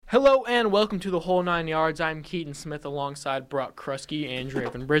Hello and welcome to the Whole 9 Yards. I'm Keaton Smith alongside Brock Krusky and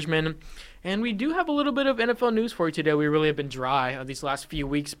Draven Bridgman. And we do have a little bit of NFL news for you today. We really have been dry these last few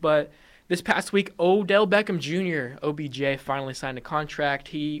weeks, but this past week, Odell Beckham Jr., OBJ, finally signed a contract.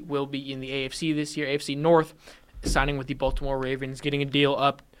 He will be in the AFC this year, AFC North, signing with the Baltimore Ravens, getting a deal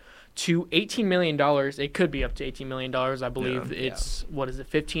up to $18 million. It could be up to $18 million. I believe it's,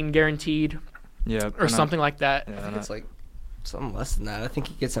 15 guaranteed? Yeah. Or something like that. I think it's like something less than that. I think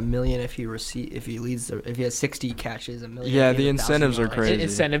he gets $1 million if he has 60 catches, $1 million. Yeah, the incentives are crazy.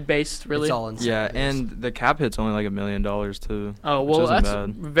 Incentive based, really. It's all incentive. Yeah, and the cap hit's only like $1 million too. Oh well, that's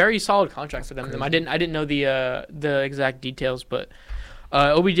bad. Very solid contract for them. Crazy. I didn't know the exact details, but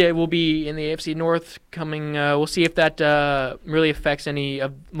OBJ will be in the AFC North coming. We'll see if that really affects any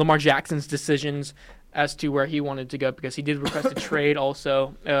of Lamar Jackson's decisions as to where he wanted to go, because he did request a trade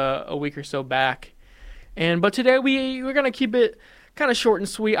also a week or so back. But today we're going to keep it kind of short and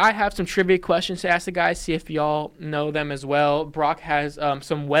sweet. I have some trivia questions to ask the guys, see if y'all know them as well. Brock has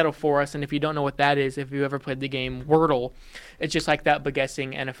some weddle for us, and if you don't know what that is, if you ever played the game Wordle, it's just like that, but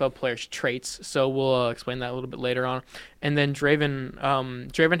guessing NFL players' traits. So we'll explain that a little bit later on. And then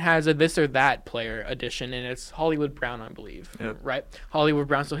Draven has a this or that player edition, and it's Hollywood Brown, I believe. Yep. Right? Hollywood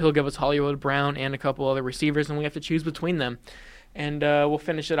Brown. So he'll give us Hollywood Brown and a couple other receivers, and we have to choose between them. And we'll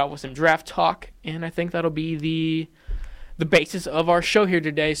finish it out with some draft talk, and I think that'll be the basis of our show here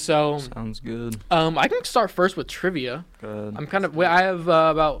today. So sounds good. I can start first with trivia. Good. I have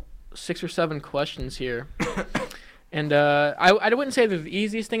about 6 or 7 questions here, and I wouldn't say they're the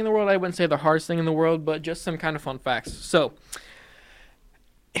easiest thing in the world. I wouldn't say the hardest thing in the world, but just some kind of fun facts. So,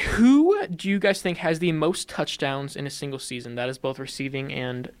 who do you guys think has the most touchdowns in a single season? That is both receiving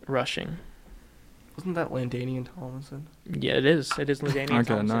and rushing. Wasn't that Landanian Tomlinson? Yeah, it is. It is LaDainian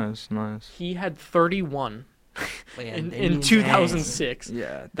Tomlinson. nice. He had 31 in Landanian 2006.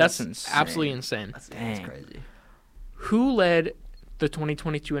 Yeah, That's insane. absolutely insane. That's Dang. crazy. Who led the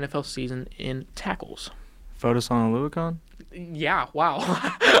 2022 NFL season in tackles? Fotis on Aluakon? Yeah, wow.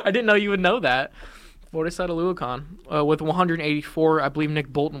 I didn't know you would know that. Fortis Aluakon with 184. I believe Nick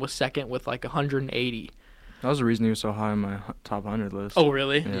Bolton was second with like 180. That was the reason he was so high on my top 100 list. Oh,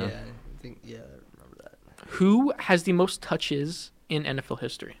 really? Yeah. I remember that. Who has the most touches in NFL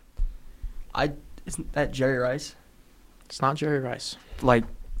history? Isn't that Jerry Rice? It's not Jerry Rice. Like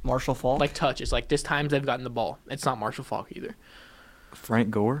Marshall Faulk? Like touches. Like this times they've gotten the ball. It's not Marshall Faulk either.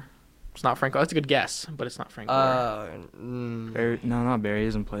 Frank Gore? It's not Frank. That's a good guess, but it's not Frank Gore. Barry? No, not Barry. He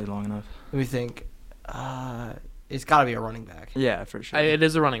hasn't played long enough. Let me think. It's got to be a running back. Yeah, for sure. It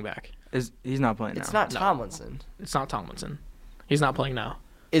is a running back. He's not playing now. It's not No. Tomlinson. It's not Tomlinson. He's not playing now.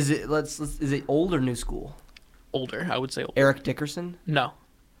 Is it? Is it old or new school? Older, I would say older. Eric Dickerson? No.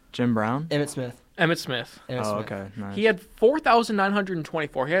 Jim Brown? Emmitt Smith. Emmitt Smith. Emmitt Oh, Smith. okay. Nice. He had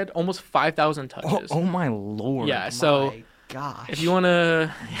 4,924. He had almost 5,000 touches. Oh my lord. Yeah, so My gosh. if you want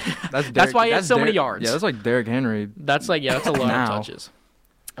to... That's why he has so many yards. Yeah, that's like Derrick Henry. That's a lot Now. of touches.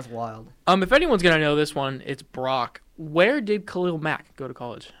 That's wild. If anyone's going to know this one, it's Brock. Where did Khalil Mack go to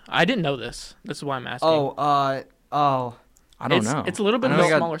college? I didn't know this. This is why I'm asking. I don't know. It's a little bit I know of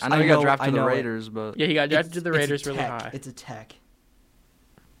a he smaller I know he I got know- drafted I to the know it. Raiders, but Yeah, he got drafted to the It's a Raiders really tech. high. It's a tech.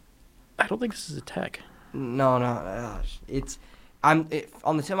 I don't think this is a tech. No. On the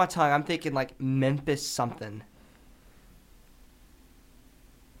tip of my tongue, I'm thinking like Memphis something.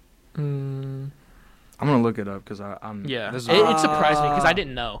 Mm, I'm gonna look it up because I'm. yeah. This is, It surprised me because I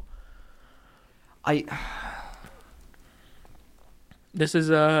didn't know. This is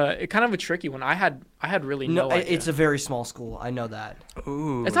kind of a tricky one. I had really no idea. It's a very small school. I know that.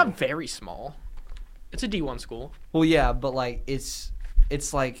 ooh. It's not very small. It's a D1 school. Well, yeah, but like it's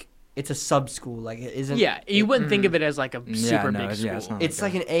like it's a sub school. Like it isn't. Yeah, you wouldn't think of it as like a super big school. yeah, it's not. It's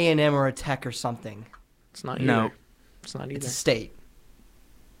like an A&M or a Tech or something. It's not either. No. It's not either. It's a state.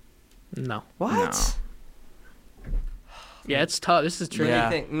 No. What? Yeah, it's tough. This is tricky.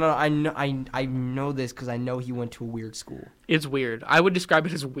 Yeah. No, I know this because I know he went to a weird school. It's weird. I would describe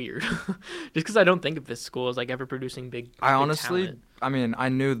it as weird. Just because I don't think of this school as like ever producing big I big honestly, talent. I mean, I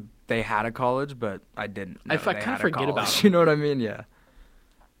knew they had a college, but I didn't. Know I they kinda had a forget about college. them. You know what I mean? Yeah.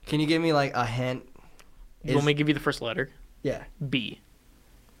 Can you give me like a hint? You want me to give you the first letter? Yeah. B.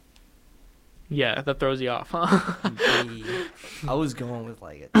 Yeah, that throws you off, huh? B. I was going with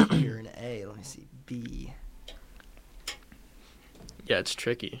like a T or an A. Let me see. B. Yeah, it's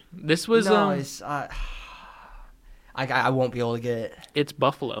tricky. This was it's I won't be able to get it. it's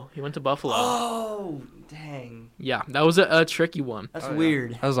Buffalo. He went to Buffalo. Oh, dang. Yeah, that was a tricky one. That's Oh, yeah.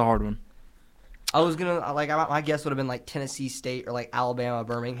 weird. That was a hard one. I was gonna my guess would have been like Tennessee State or like Alabama,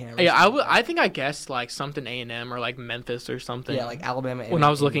 Birmingham. Or Yeah, something. I think I guessed like something A&M or like Memphis or something. Yeah, like Alabama. When I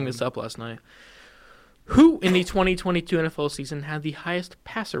was looking this up last night. Who in the 2022 NFL season had the highest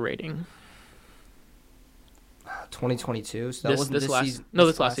passer rating? 2022. So that wasn't this last season. no,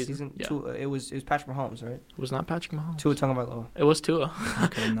 this last season. Yeah. It was Patrick Mahomes, right? It was not Patrick Mahomes. Tua Tagovailoa. It was Tua.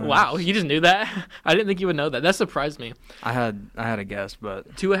 Okay, nice. Wow, you just knew that? I didn't think you would know that. That surprised me. I had a guess,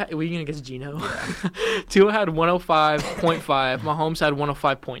 but Tua, were you gonna guess Geno? Tua had 105.5. Mahomes had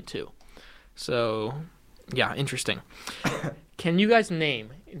 105.2. So, yeah, interesting. Can you guys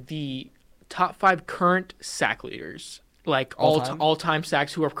name the top 5 current sack leaders, like all-time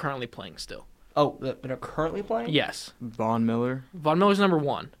sacks who are currently playing still? Oh, that are currently playing? Yes. Von Miller. Von Miller's number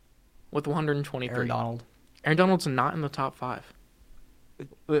 1 with 123. Aaron Donald. Aaron Donald's not in the top 5.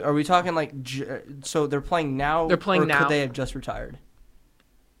 Are we talking like so they're playing now? They're playing or now. Could they have just retired?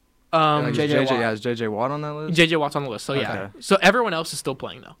 Like, JJ Watt. Is JJ Watt on that list? JJ Watt's on the list, so yeah. Okay. So everyone else is still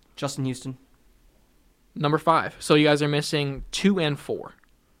playing though. Justin Houston. Number 5. So you guys are missing 2 and 4.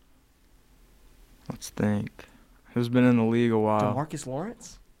 Let's think. Who's been in the league a while? DeMarcus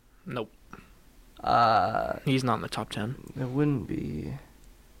Lawrence. Nope. Uh, He's not in the top 10. it wouldn't be.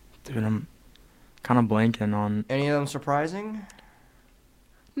 Dude, I'm kind of blanking on. Any of them surprising?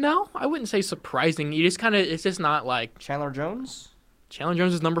 No, I wouldn't say surprising. You just kind of, it's just not like Chandler Jones. Chandler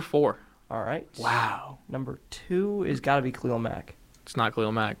Jones is number 4. All right. Wow. Number 2 is got to be Khalil Mack. It's not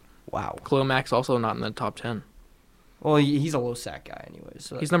Khalil Mack. Wow. Khalil Mack's also not in the top 10. Well, he's a low sack guy anyway.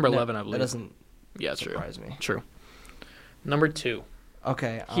 So He's number 11, I believe. That doesn't Yeah, true. surprise me. True. Number 2.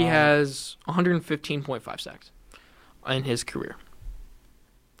 Okay. He has 115.5 sacks in his career.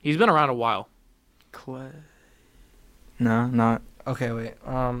 He's been around a while. Clay. No, not. Okay, wait.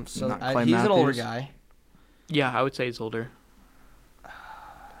 So Not Clay he's an older Matthews? guy. Yeah, I would say he's older.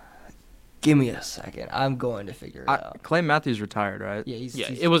 Give me a second. I'm going to figure it out. Clay Matthews retired, right? Yeah,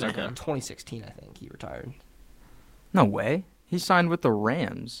 Yeah, it wasn't him. 2016, I think he retired. No way. He signed with the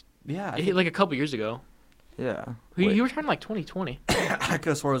Rams. Yeah, Like a couple years ago. Yeah. He retired in like 2020. I could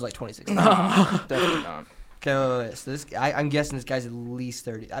have swore it was like 2016. Definitely not. Okay, wait. So this, I'm guessing this guy's at least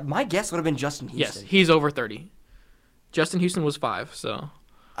 30. My guess would have been Justin Yes, Houston. he's over 30. Justin Houston was 5, so.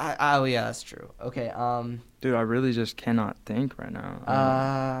 Oh yeah, that's true. Okay. Dude, I really just cannot think right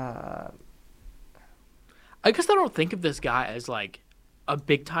now. I guess I don't think of this guy as like a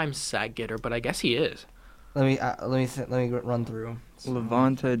big time sack getter, but I guess he is. Let me run through.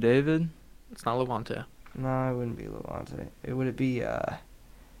 Levante David. It's not Levante. No, it wouldn't be Levante. Would it be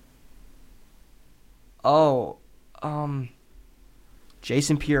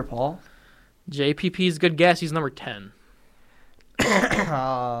Jason Pierre-Paul? JPP's a good guess. He's number 10.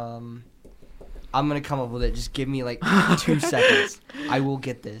 I'm gonna come up with it. Just give me like 2 seconds. I will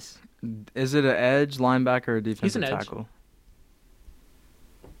get this. Is it an edge, linebacker, or He's defensive an edge. tackle?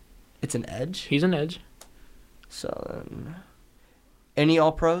 It's an edge. He's an edge. So, any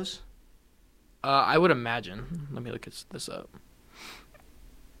All Pros? I would imagine. Let me look this up.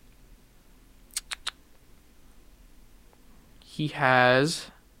 He has.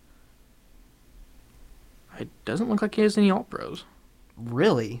 It doesn't look like he has any All Pros.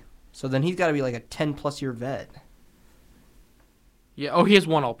 Really? So then he's got to be like a 10+ year vet. Yeah. Oh, he has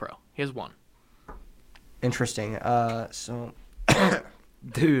 1 All Pro. He has 1. Interesting. So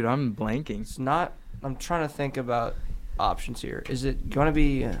Dude, I'm blanking. it's not. I'm trying to think about options here. Is it going to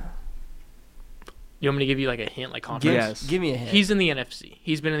be? You want me to give you like a hint, like conference? Yes. Give me a hint. He's in the NFC.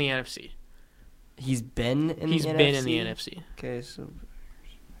 He's been in the NFC. He's been in the NFC. He's been in the NFC Okay, so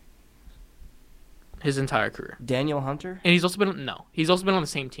his entire career, Daniel Hunter. and he's also been on the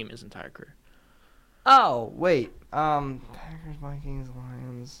same team his entire career. Oh wait. Packers, Vikings,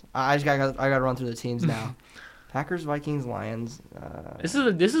 Lions. I got to run through the teams now. Packers, Vikings, Lions. This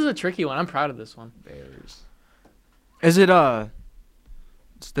is a tricky one. I'm proud of this one. Bears. Is it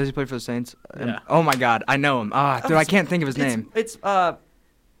does he play for the Saints? Yeah. Oh my God, I know him. Dude, I can't think of his name. It's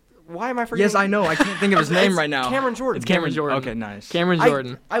why am I forgetting? Yes, I know. I can't think of his name right now. Cameron Jordan. It's Cameron Jordan. Okay, nice. Cameron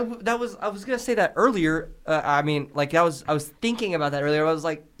Jordan. I was gonna say that earlier. I mean, like I was thinking about that earlier. I was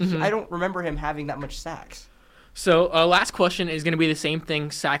like, I don't remember him having that much sacks. So last question is going to be the same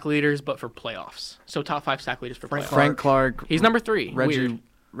thing, sack leaders, but for playoffs. So top 5 sack leaders for playoffs. Frank Clark. He's number 3. Weird.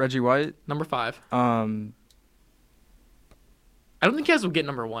 Reggie White. Number 5. I I don't think you guys will get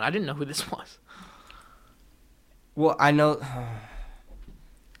number 1. I didn't know who this was. Well, I know.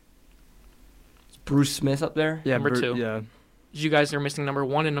 Is Bruce Smith up there? Yeah, Number 2. Yeah. You guys are missing number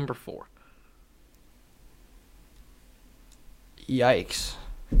 1 and number 4. Yikes.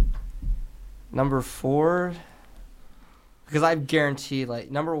 Number 4. Because I guarantee,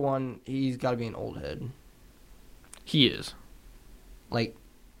 like, number one, he's got to be an old head. He is. Like,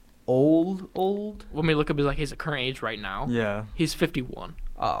 old? Let me look up his current age right now. Yeah. He's 51.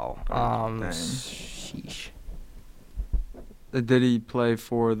 Oh, dang. sheesh. Did he play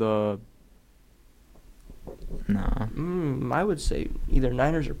for the? No. I would say either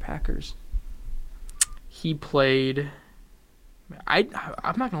Niners or Packers. He played. I'm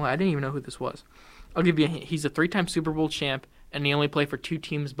not gonna lie. I didn't even know who this was. I'll give you a hint. He's a 3-time Super Bowl champ, and he only played for 2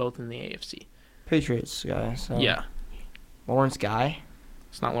 teams, both in the AFC. Patriots guy. So. Yeah. Lawrence Guy?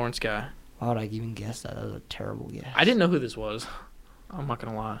 It's not Lawrence Guy. Why would I even guess that? That was a terrible guess. I didn't know who this was. I'm not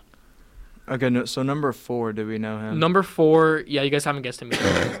gonna lie. Okay, no, so number 4, do we know him? Number 4, yeah, you guys haven't guessed him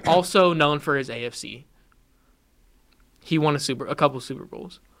yet. Also known for his AFC. He won a couple Super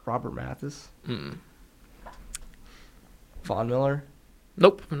Bowls. Robert Mathis? Mm. Von Miller?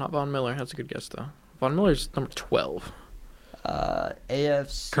 Nope, not Von Miller. That's a good guess though. Von Miller's number 12.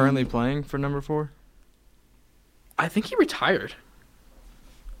 AFC. Currently playing for number 4? I think he retired.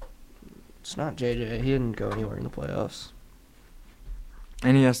 It's not JJ. He didn't go anywhere in the playoffs.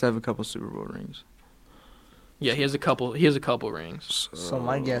 And he has to have a couple Super Bowl rings. Yeah, he has a couple rings. So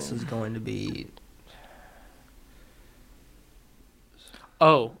my guess is going to be.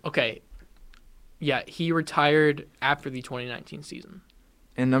 Oh, okay. Yeah, he retired after the 2019 season.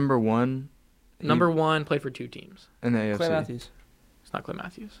 And number 1? Number 1 played for 2 teams. In the AFC. Clay Matthews. It's not Clay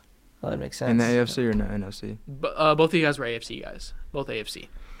Matthews. Oh, that makes sense. In the AFC or no, NFC? Both of you guys were AFC guys. Both AFC.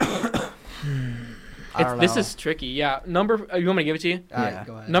 I don't know. This is tricky. Yeah. You want me to give it to you? Yeah.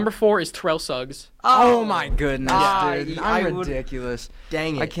 Go ahead. Number 4 is Terrell Suggs. Oh my goodness, Yeah. dude! I I'm would- ridiculous.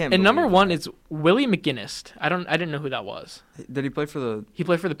 Dang it. I can't. And number believe 1 is Willie McGinnis. I didn't know who that was. that. Did he play for the? He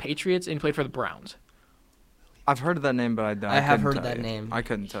played for the Patriots and he played for the Browns. I've heard of that name, but I have couldn't heard tell that you. name. I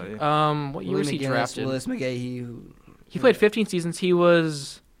couldn't tell you. What year was he McGinnis, drafted? Willis McGahee. He played 15 seasons. He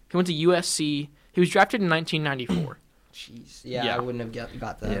went to USC. He was drafted in 1994. Jeez. Yeah, Yeah. I wouldn't have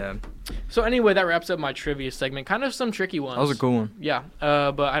got that. Yeah, So anyway, that wraps up my trivia segment. Kind of some tricky ones. that was a cool one. Yeah.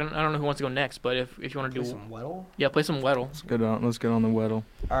 But I don't know who wants to go next. But if you want to Play do, some Weddle? play some weddle. Let's get on the weddle.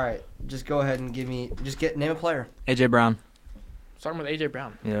 All right. Just go ahead and name a player. AJ Brown. Starting with AJ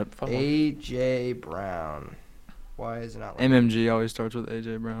Brown. Yep. Fun one. AJ Brown. Why is it not? MMG always starts with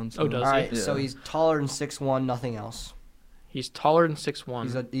AJ Brown. So. Oh, does All he? right. Yeah. So he's taller than 6'1", nothing else. He's taller than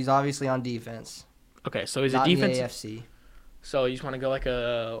 6'1". He's obviously on defense. Okay, so he's Not a defense. in the AFC. So you just want to go like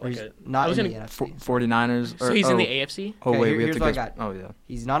Or he's a. not I was in the gonna- NFC. 49ers. So he's in the AFC. Oh Okay, wait, we have here's to what I guess. got. Oh yeah.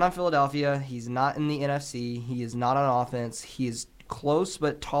 He's not on Philadelphia. He's not in the NFC. He is not on offense. He is close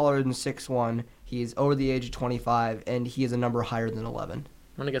but taller than 6'1". He is over the age of 25, and he is a number higher than 11. I'm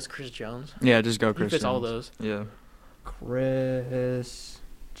gonna guess Chris Jones. Yeah, just go He Chris. fits all Jones. those. Yeah. Chris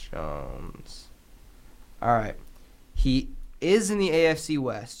Jones. All right. He is in the AFC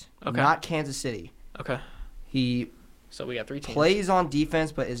West, Okay. not Kansas City. Okay. He So we got 3 teams. plays on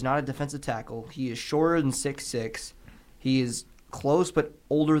defense but is not a defensive tackle. He is shorter than 6'6". He is close but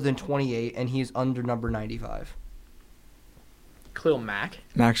older than 28, and he is under number 95. Khalil Mack.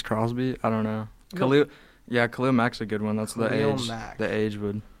 Max Crosby. I don't know. Nope. Khalil Mack's a good one. That's the Khalil age. Mack. The age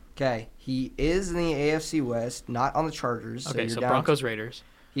would. Okay, he is in the AFC West, not on the Chargers. Okay, you're so down Broncos Raiders.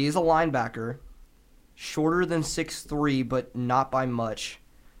 He is a linebacker, shorter than 6'3", but not by much.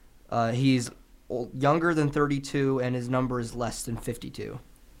 He's younger than 32, and his number is less than 52.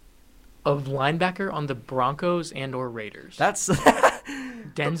 A linebacker on the Broncos and/or Raiders. That's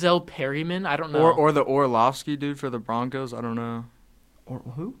Denzel Perryman. I don't know. Or the Orlovsky dude for the Broncos. I don't know. or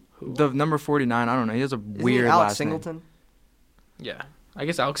who? The number 49. I don't know. He has a Isn't weird he Alex last Singleton? name. Yeah, I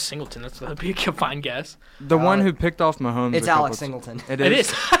guess Alex Singleton. That'd be a fine guess. The one who picked off Mahomes. It's a couple Alex t- Singleton. It It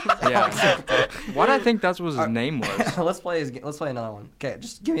is. is. Yeah. Why do I think that's what his name was? Let's play another one. Okay,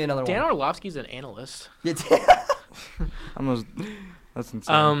 just give me another Dan one. Orlovsky's an analyst. Yeah, Almost. That's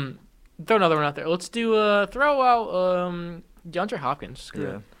insane. Throw another one out there. Let's do throw out DeAndre Hopkins. Screw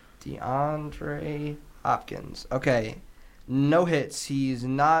Yeah. it. DeAndre Hopkins. Okay, no hits. He's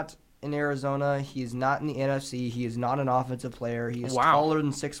not in Arizona. He is not in the NFC. He is not an offensive player. He is Wow. taller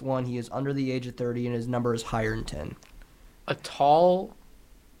than 6'1". He is under the age of 30, and his number is higher than 10. A tall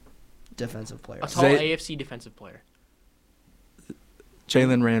Defensive player. AFC defensive player.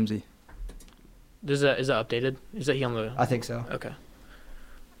 Jalen Ramsey. Is that updated? Is that he on the? I think so. Okay.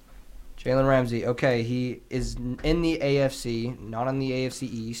 Jalen Ramsey. Okay, he is in the AFC, not in the AFC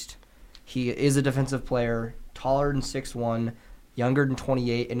East. He is a defensive player, taller than 6'1", younger than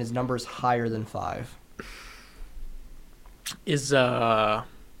 28, and his number is higher than 5. Is And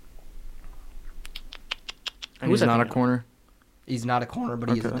Who was he's I not a thinking of? corner. He's not a corner, but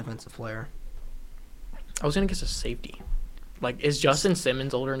he is a Okay. defensive player. I was gonna guess a safety. Like, is Justin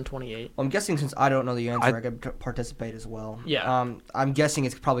Simmons older than 28? Well, I'm guessing since I don't know the answer, I could participate as well. Yeah. I'm guessing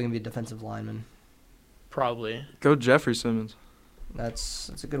it's probably going to be a defensive lineman. Probably. Go Jeffrey Simmons. That's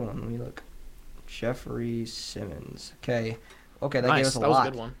a good one. Let me look. Jeffrey Simmons. Okay, that Nice. gave us a That lot. was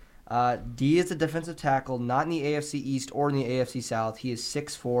a good one. D is a defensive tackle, not in the AFC East or in the AFC South. He is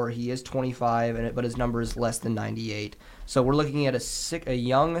 6'4", he is 25, but his number is less than 98. So we're looking at a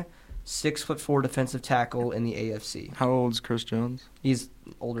young 6'4" defensive tackle in the AFC. How old is Chris Jones? He's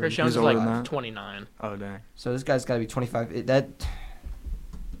older. Chris than- Jones he's is older than like that? 29. Oh, dang. So this guy's got to be 25.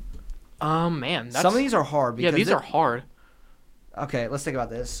 Man. That's, Some of these are hard. yeah, Because these are hard. Okay, let's think about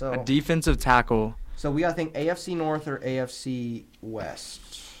this. So A defensive tackle. we got to think AFC North or AFC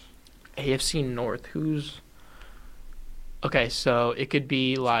West. AFC North. Who's... Okay, so it could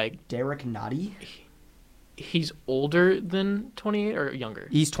be like Derek Nottie. he's older than 28 or younger?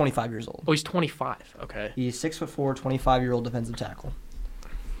 He's 25 years old. Oh, he's 25. Okay. He's 6'4", 25-year-old defensive tackle.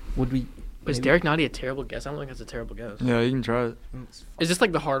 Would we? Is maybe- Derek Nottie a terrible guess? I don't think that's a terrible guess. Yeah, you can try it. Is this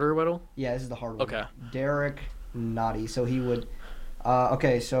like the harder weddle? Yeah, this is the hard one. Okay. Derek Nottie. So he would.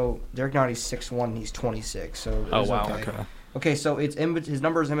 Okay, so Derek Nottie's 6'1", and he's 26. So Oh, it's wow. Okay. Okay, so it's his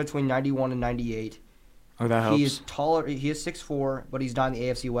number is in between 91 and 98. Oh, that helps. He is taller. He is 6'4", but he's not in the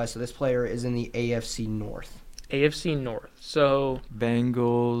AFC West. So this player is in the AFC North. AFC North. So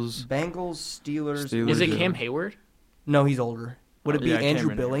Bengals. Bengals, Steelers. Steelers. is it Yeah. Cam Hayward? No, he's older. Would it be Yeah, Andrew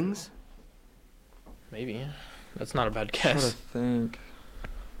Cameron Billings? Maybe. That's not a bad Trying to guess. think.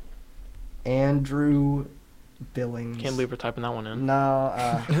 Andrew Billings. Can't believe we're typing that one in. No.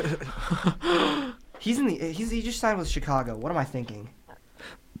 He's in the. He just signed with Chicago. What am I thinking?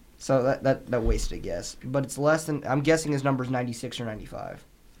 So that wasted a guess, but it's less than. I'm guessing his number's 96 or 95.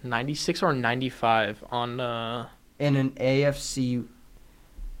 96 or 95 on... In an AFC.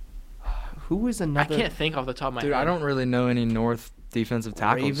 Who is I another? can't think off the top of my Dude, head. I don't really know any North defensive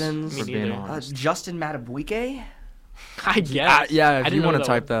tackles. Ravens. For Me being neither. honest. Justin Matabuike. I guess. Yeah, I if didn't you know want to that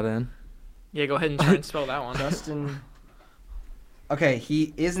type one. that in. Yeah, go ahead and try and spell that one. Justin. Okay,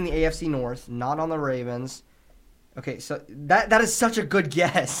 he is in the AFC North, not on the Ravens. Okay, so that is such a good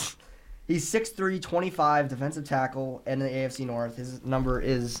guess. He's 6'3", 25, defensive tackle, and in the AFC North. His number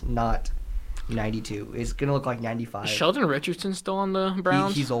is not 92. It's going to look like 95. Is Sheldon Richardson still on the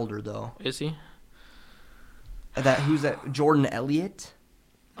Browns? He's older, though. Is he? Who's that? Jordan Elliott?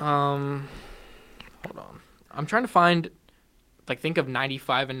 Hold on. I'm trying to find, think of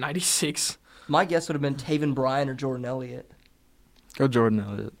 95 and 96. My guess would have been Taven Bryan or Jordan Elliott. Go Jordan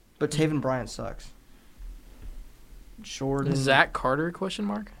Elliott. But Taven Bryan sucks. Jordan. Zach Carter, question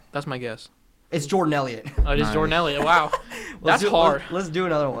mark? That's my guess. It's Jordan Elliott. Oh, it is Nice. Jordan Elliott. Wow. That's Let's hard. Let's do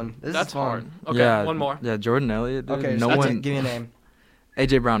another one. This That's is fun. hard. Okay, Yeah, one more. Yeah, Jordan Elliott. Dude. Okay, no so one. give me a name.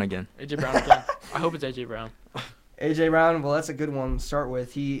 AJ Brown again. AJ Brown again. I hope it's AJ Brown. AJ Brown, well, that's a good one to start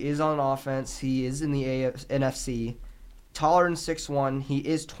with. He is on offense. He is in the NFC. Taller than 6'1". He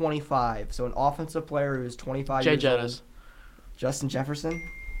is 25. So an offensive player who is 25 Jay years Jettis. old. Justin Jefferson?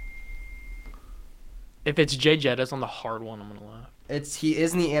 If it's Jay Jettis on the hard one, I'm going to laugh. He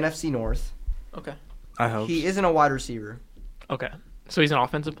is in the NFC North. Okay. I hope. He isn't a wide receiver. Okay. So he's an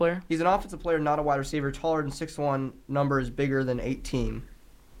offensive player? He's an offensive player, not a wide receiver. Taller than 6'1". Number is bigger than 18.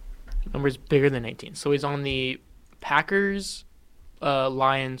 Number's bigger than 18. So he's on the Packers,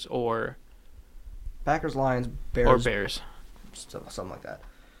 Lions, or Packers, Lions, Bears. Bears. Something like that.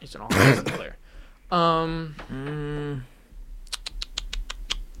 He's an offensive player. I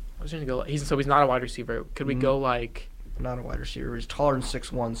was gonna go. So he's not a wide receiver. Could we go like Not a wide receiver. He's taller than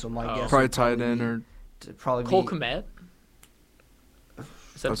 6'1", so my guess Probably would tight end or. probably Cole be. Kmet?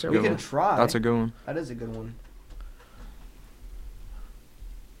 Is that That's a fair? We good can one. try. That's a good one. That is a good one.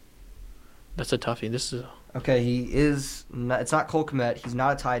 That's a toughie. This is Okay, he is. It's not Cole Kmet. He's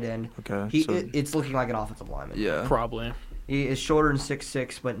not a tight end. Okay. It's looking like an offensive lineman. Yeah. probably. He is shorter than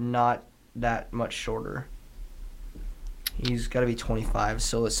 6'6", but not that much shorter. He's got to be 25.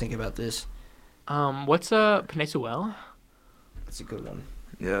 So let's think about this. What's Penesuel? That's a good one.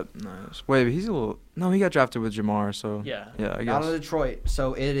 Yep. Nice. Wait, but he's a little. No, he got drafted with Jamar, so. Yeah. Yeah, I Not guess. in Detroit.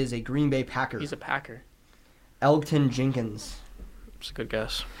 So it is a Green Bay Packer. He's a Packer. Elgton Jenkins. It's a good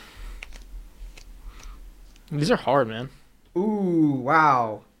guess. These are hard, man. Ooh,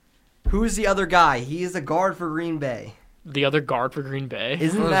 wow. Who's the other guy? He is a guard for Green Bay. The other guard for Green Bay.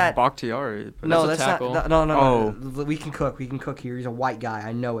 Isn't Well, that? Bakhtiari? but- No, That's a that's tackle. not. No. Oh. We can cook. We can cook here. He's a white guy.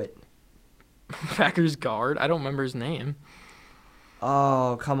 I know it. Packers guard? I don't remember his name.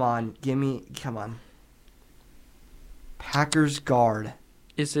 Oh, come on. Come on. Packers guard.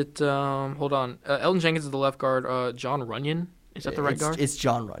 Is it, hold on. Elton Jenkins is the left guard. John Runyon? Is that the right guard? It's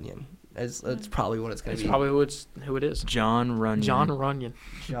John Runyon. It's probably what it's going to It's be. probably who it is. John Runyon. John Runyon.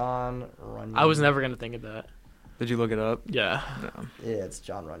 John Runyon. I was never gonna think of that. Did you look it up? Yeah. No. Yeah, it's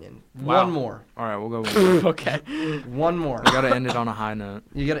John Runyon. Wow. One more. All right, we'll go. One. Okay. One more. We gotta end it on a high note.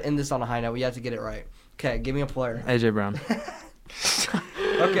 You got to end this on a high note. We have to get it right. Okay, give me a player. AJ Brown.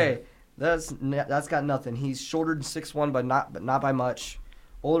 Okay, that's got nothing. He's shorter than 6'1", but not by much.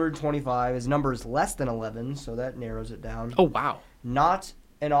 Older than 25. His number is less than 11, so that narrows it down. Oh wow. Not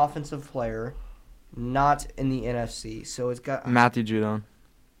an offensive player. Not in the NFC. So it's got Matthew Judon.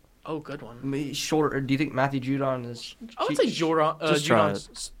 Oh, good one. shorter. Do you think Matthew Judon is? I would say Jordan. Just try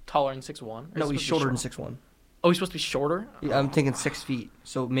Judon's taller than 6'1". No, he's shorter than 6'1". Oh, he's supposed to be shorter. Yeah, I'm thinking 6 feet.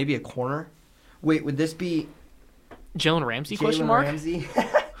 So maybe a corner. Wait, would this be Jalen Ramsey? Jalen Question mark. Ramsey?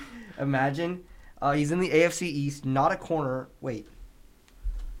 Imagine. He's in the AFC East, not a corner. Wait,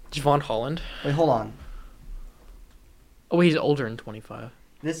 Javon Holland. hold on. Oh, he's older than 25.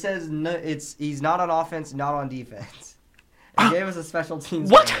 This says no, he's not on offense, not on defense. It gave us a special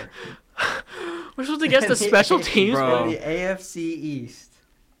teams. What? player. We're supposed to guess the special teams, Bro. In the AFC East.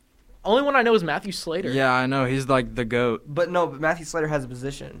 Only one I know is Matthew Slater. Yeah, I know. He's like the GOAT. But Matthew Slater has a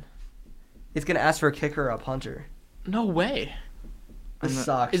position. It's gonna ask for a kicker or a punter. No way. This I'm not-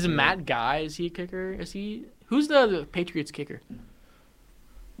 sucks. Is dude. Matt Guy? Is he a kicker? Is he? Who's the Patriots kicker?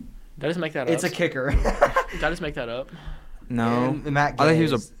 Did I just make that It's a up? kicker. Did I just make that up? No. And Matt I think he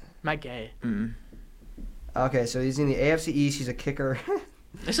Gay was is- Matt Gay. Okay, so he's in the AFC East. He's a kicker.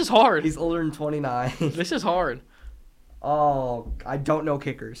 This is hard. He's older than 29. This is hard. Oh, I don't know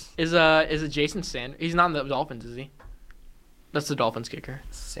kickers. Is it Jason Sanders? He's not in the Dolphins, is he? That's the Dolphins kicker.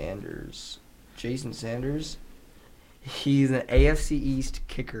 Jason Sanders. He's an AFC East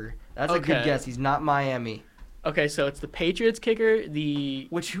kicker. That's a good Okay. guess. He's not Miami. Okay, so it's the Patriots kicker, the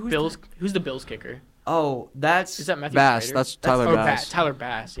Who is Bills. that? Who's the Bills kicker? Oh, that's Is that Matthew Bass. Slater? That's Tyler or Bass. Tyler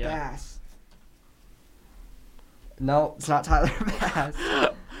Bass, yeah. Bass. No, it's not Tyler Bass.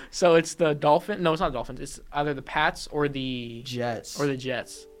 So it's the Dolphins. No, it's not Dolphins. It's either the Pats or the Jets.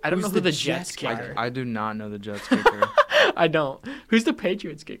 Jets. I don't Who's know who the the Jets Jets kicker. I do not know the Jets kicker. I don't. Who's the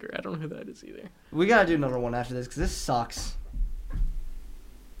Patriots kicker? I don't know who that is either. We gotta do another one after this because this sucks.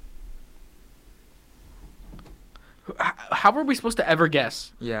 How are we supposed to ever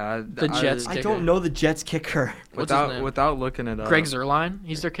guess? Yeah. The Jets I kicker. don't know the Jets kicker. What's his Without name? without looking it up. Greg Zuerlein?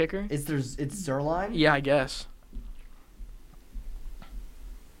 He's their kicker? It's Zerline? Yeah, I guess.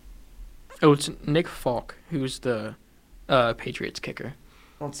 Oh, it's Nick Falk, who's the Patriots kicker.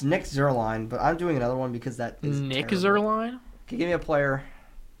 Well, it's Nick Zerline, but I'm doing another one because that is Nick terrible. Zuerlein? Okay, give me a player.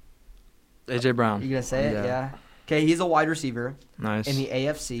 AJ Brown. You gonna say it? Yeah. Yeah. Okay, he's a wide receiver Nice. in the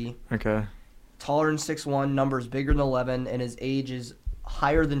AFC. Okay. Taller than 6'1", numbers bigger than 11, and his age is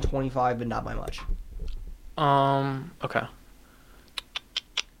higher than 25, but not by much. Okay.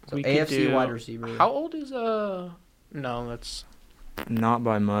 So We could AFC do- wide receiver. How old is No, that's Not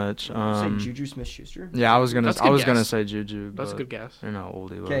by much. Say Juju Smith-Schuster. Yeah, I was gonna That's a good gonna guess. say Juju. that's a but good guess. I don't know how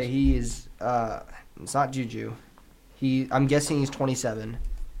old he was. Okay, he is. It's not Juju. I'm guessing he's 27,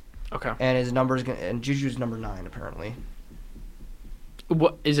 Okay. and his number's and Juju's number 9 apparently.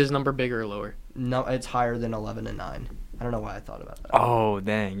 What is his number bigger or lower? No, it's higher than 11 and 9. I don't know why I thought about that. Oh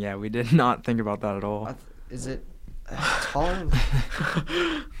dang! Yeah, we did not think about that at all. Is it taller?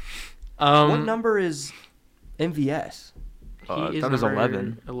 Um, What number is MVS? He is that was number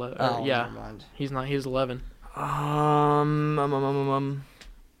 11. 11 Oh, yeah, never mind. he's not. He's 11.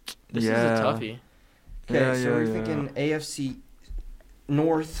 This yeah. is a toughie. Okay, Yeah, so yeah, we're yeah. thinking AFC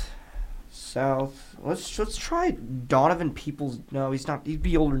North, South. Let's try Donovan Peoples. No, he's not. He'd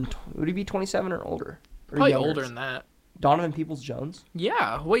be older. Would he be 27 or older? Or Probably younger? older than that. Donovan Peoples Jones.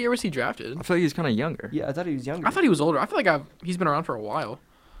 Yeah. What year was he drafted? I feel like he's kind of younger. Yeah, I thought he was younger. I thought he was older. I feel like he's been around for a while.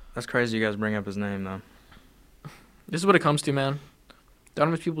 That's crazy. You guys bring up his name though. This is what it comes to, man.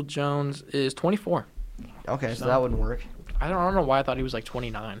 Donovan Peoples-Jones is 24. Okay, so So- that wouldn't work. I don't know why I thought he was like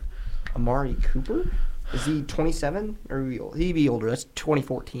 29. Amari Cooper. Is he 27 or he'd be older? That's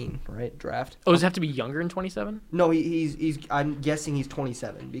 2014, right? Draft. Oh, does it have to be younger than 27? No, he's. I'm guessing he's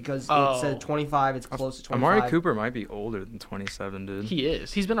 27 because Oh. it said 25. It's close to 25. Amari Cooper might be older than 27, dude. He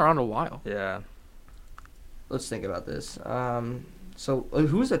is. He's been around a while. Yeah. Let's think about this. So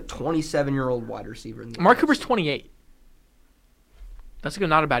who's a 27-year-old wide receiver? In the Mark AFC? Cooper's 28. That's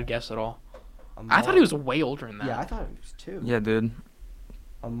not a bad guess at all. I thought he was way older than that. Yeah, I thought he was too. Yeah, dude.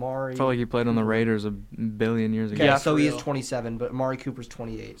 Amari. I felt like he played on the Raiders a billion years ago. Okay, Yeah, so for he is real. 27, but Amari Cooper's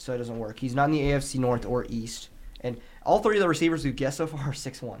 28, so it doesn't work. He's not in the AFC North or East, and all three of the receivers we've guessed so far are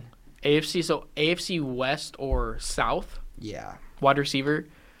 6'1". AFC West or South Yeah, wide receiver.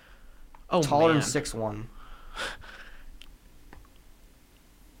 Oh, taller man. than 6'1".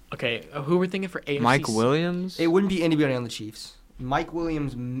 Okay, Okay, who we're thinking for AFC? Mike Williams? It wouldn't be anybody on the Chiefs. Mike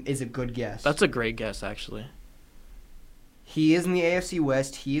Williams is a good guess. That's a great guess, actually. He is in the AFC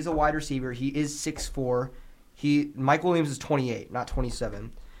West. He is a wide receiver. He is 6'4". Mike Williams is 28, not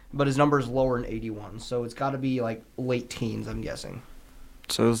 27. But his number is lower than 81. So it's got to be like late teens, I'm guessing.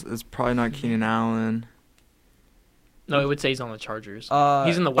 So it's probably not Keenan Allen. No, it would say he's on the Chargers. He's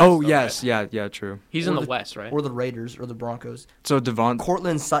He's in the West. Oh, though, yes. right? Yeah, true. He's Or in the the- West, right? Or the Raiders or the Broncos. So Devon.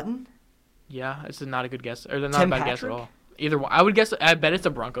 Cortland Sutton? Yeah, it's not a good guess. Or not Tim a bad guess at Patrick? all. Either one. I bet it's a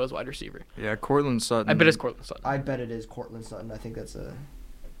Broncos wide receiver. Yeah, Cortland Sutton. I bet it's Cortland Sutton. I bet it is Cortland Sutton. I think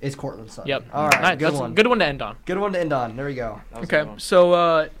it's Cortland Sutton. Yep. All right, Nice. good That's one. a good one to end on. Good one to end on. There we go. Okay,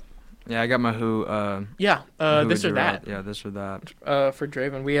 so Yeah, I got my who. yeah, who this would or you that. rather- Yeah, this or that. For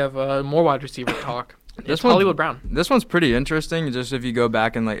Draven, we have more wide receiver talk. This It's one- Hollywood Brown. This one's pretty interesting. Just if you go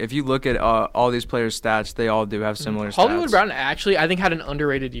back and if you look at all these players' stats, they all do have similar stats. Hollywood Brown actually, I think, had an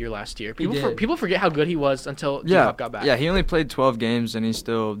underrated year last year. did. People forget how good he was until Yeah, D-Hop got back. yeah. He only played 12 games and he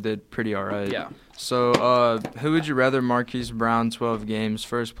still did pretty all right. Yeah. So, who would you rather? Marquise Brown, 12 games.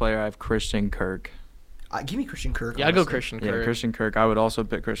 First player, I have Christian Kirk. Give me Christian Kirk. Yeah, I'd go honestly. Christian Kirk. Yeah, Christian Kirk. I would also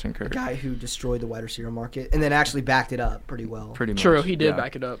pick Christian A Kirk. guy who destroyed the wide receiver market and then actually backed it up pretty well. Pretty much. True, he did yeah.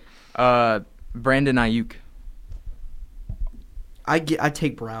 back it up. Brandon Ayuk. I'd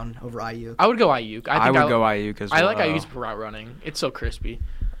take Brown over IU. I would go Ayuk. I would go Ayuk as well. I like Ayuk's route running. It's so crispy.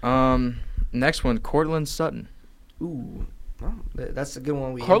 Next one, Cortland Sutton. Ooh, well, that's a good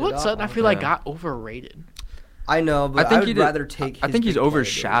one. Cortland Sutton, I feel like Yeah. got overrated. I know, but I would rather take. I his think he's big play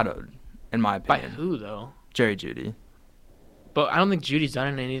overshadowed, in my By opinion. who though? Jerry Jeudy. But I don't think Judy's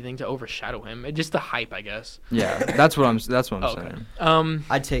done anything to overshadow him. It's just the hype, I guess. Yeah, that's what I'm Okay. saying.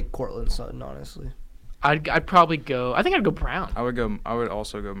 I'd take Cortland Sutton, honestly. I'd probably go. I think I'd go Brown. I would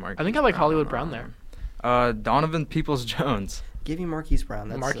also go Marquise. I think I like Hollywood Brown there. Donovan Peoples-Jones. Give me Marquise Brown.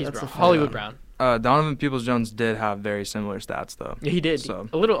 Marquise that's Brown. a fair Hollywood one. Brown. Donovan Peoples-Jones did have very similar stats though. Yeah, he did. So-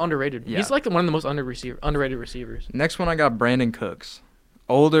 A little underrated. Yeah. He's like one of the most underrated receivers. Next one, I got Brandon Cooks.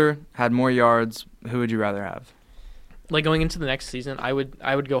 Older, had more yards. Who would you rather have? Like going into the next season, I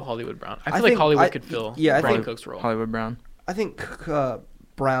would go Hollywood Brown. I feel I like think- Hollywood could fill I Brandon think- Cook's role. Hollywood Brown. I think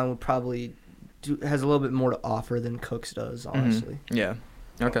Brown would probably has a little bit more to offer than Cooks does, honestly. Yeah.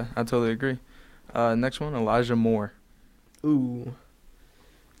 Okay, I totally agree. Next one, Elijah Moore. Ooh.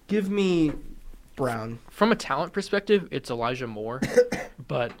 Give me Brown. From a talent perspective, it's Elijah Moore,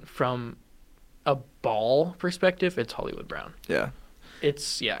 but from a ball perspective, it's Hollywood Brown. Yeah.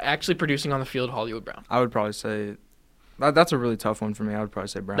 It's actually producing on the field, Hollywood Brown. I would probably say that's a really tough one for me. I would probably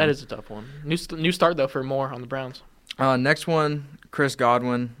say Brown. That is a tough one. New start though for Moore on the Browns. Next one, Chris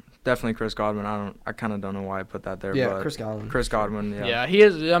Godwin. Definitely Chris Godwin. I kind of don't know why I put that there. Yeah, but Chris Godwin. Chris Godwin. Yeah. Yeah, he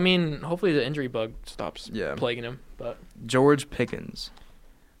is. I mean, hopefully the injury bug stops Yeah. plaguing him. But George Pickens.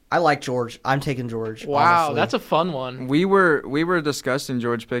 I like George. I'm taking George. wow, honestly. that's a fun one. We were discussing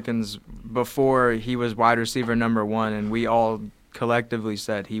George Pickens before he was wide receiver number 1, and we all collectively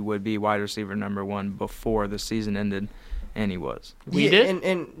said he would be wide receiver number 1 before the season ended, and he was. We did?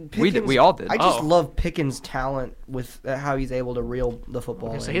 And We Pickens, we all did. I just Oh. love Pickens' talent with how he's able to reel the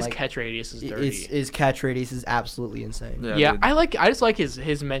football. So in. his Like, catch radius is dirty. his catch radius is absolutely insane. Yeah, dude. I just like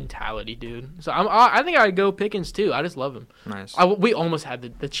his mentality, dude. So I think I'd go Pickens too. I just love him. Nice. We almost had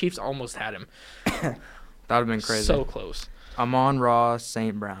the Chiefs almost had him. That would have been crazy. So close. Amon-Ra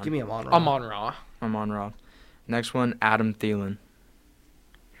St. Brown. Give me Amon. Amon-Ra. Amon-Ra. Next one, Adam Thielen.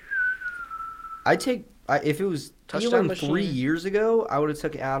 I take if it was Touchdown Thielen 3 machine. years ago, I would have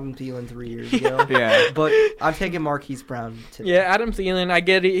took Adam Thielen 3 years ago. Yeah. But I'm taking Marquise Brown today. Yeah, Adam Thielen. I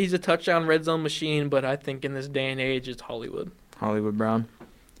get it. He's a touchdown red zone machine, but I think in this day and age, it's Hollywood. Hollywood Brown.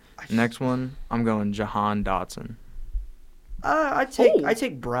 Next one, I'm going Jahan Dotson. I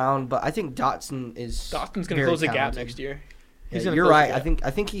take Brown, but I think Dotson is. Dawson's gonna very close the gap talented. next year. Yeah, He's gonna you're close the right. gap.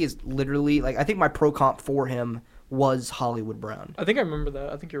 I think he is literally I think my pro comp for him was Hollywood Brown. I think I remember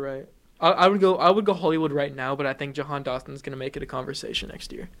that. I think you're right. I would go Hollywood right now, but I think Jahan Dawson's gonna make it a conversation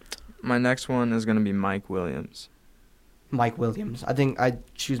next year. My next one is going to be Mike Williams. Mike Williams. I think I'd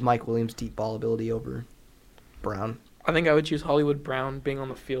choose Mike Williams' deep ball ability over Brown. I think I would choose Hollywood Brown being on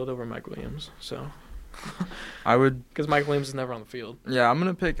the field over Mike Williams. So I would, because Mike Williams is never on the field. yeah, I'm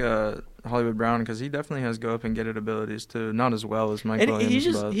going to pick Hollywood Brown because he definitely has go up and get it abilities too. Not as well as Mike And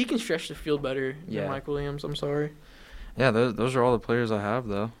Williams, but he can stretch the field better Yeah. than Mike Williams. I'm sorry. yeah, those are all the players I have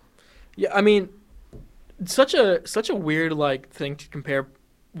though. Yeah, I mean, such a weird thing to compare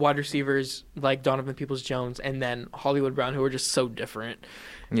wide receivers like Donovan Peoples-Jones and then Hollywood Brown, who are just so different.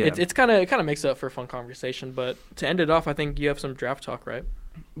 Yeah, It's kind of makes it up for a fun conversation. But to end it off, I think you have some draft talk, right?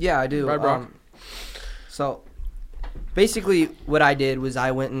 Yeah, I do. Right, Brock? So basically what I did was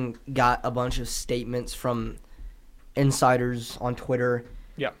I went and got a bunch of statements from insiders on Twitter.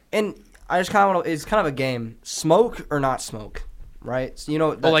 Yeah. And I just kind of it's kind of a game. Smoke or not smoke, right? So, you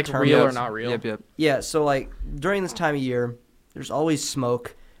know, that like term real or is- not real. Yep. Yeah, so like during this time of year, there's always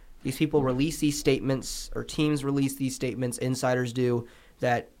smoke. These people release these statements, or teams release these statements, insiders do,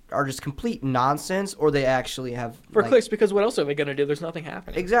 that are just complete nonsense, or they actually have For like, clicks, because what else are they going to do? There's nothing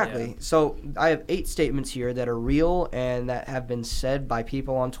happening. Exactly. Yeah. So I have 8 statements here that are real and that have been said by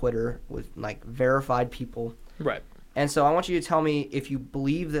people on Twitter with like verified people. Right. And so I want you to tell me if you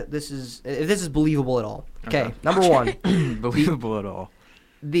believe that if this is believable at all. Okay. Number 1, Believable at all.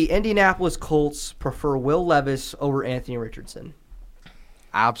 the Indianapolis Colts prefer Will Levis over Anthony Richardson.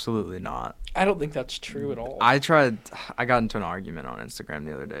 Absolutely not. I don't think that's true at all. I got into an argument on Instagram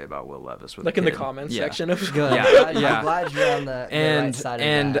the other day about Will Levis with like a in the kid. comments Yeah. section of Good. Yeah, I'm yeah. glad you're on the right side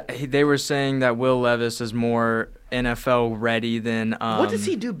of that. They were saying that Will Levis is more NFL ready than what does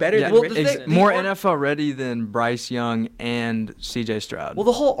he do better yeah, than well, Richardson? more NFL ready than Bryce Young and CJ Stroud. Well,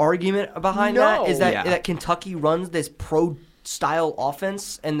 the whole argument behind that is that, Yeah. that Kentucky runs this pro-style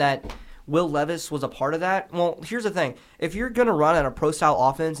offense and that Will Levis was a part of that. Well, here's the thing. If you're going to run on a pro-style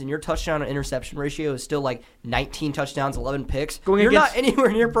offense and your touchdown and interception ratio is still like 19 touchdowns, 11 picks, you're not anywhere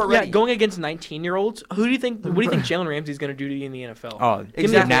near pro ready. Yeah, going against 19-year-olds. What do you think Jalen Ramsey's going to do to you in the NFL? Oh,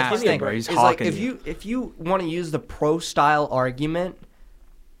 Exactly. nasty, That's the bro. thing. He's It's like hawking if you want to use the pro-style argument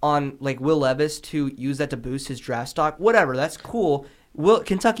on like Will Levis to use that to boost his draft stock, whatever, that's cool.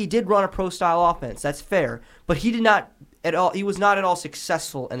 Kentucky did run a pro-style offense. That's fair, but he did not at all. He was not at all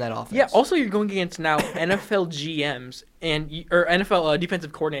successful in that offense. Yeah. Also, you're going against now NFL GMs or NFL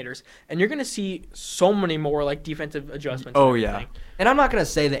defensive coordinators, and you're going to see so many more like defensive adjustments. Oh, and yeah. everything. And I'm not going to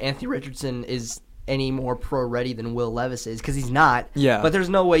say that Anthony Richardson is any more pro-ready than Will Levis is because he's not. Yeah. But there's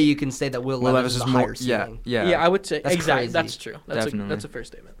no way you can say that Will Levis is a higher ceiling. Yeah, I would say That's exactly. crazy. That's true. Definitely. That's a fair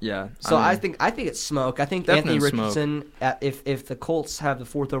statement. Yeah. So I think it's smoke. I think Anthony Definitely smoke. Richardson, if the Colts have the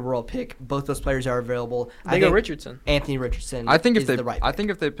 4th overall pick, both those players are available. They go Richardson. Anthony Richardson. I think is the right pick.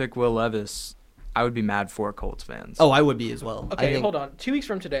 if they pick Will Levis, I would be mad for Colts fans. Oh, I would be as well. Okay, hold on. 2 weeks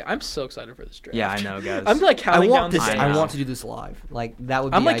from today, I'm so excited for this draft. Yeah, I know, guys. I'm like I counting down want the this. days. I want to do this live. Like that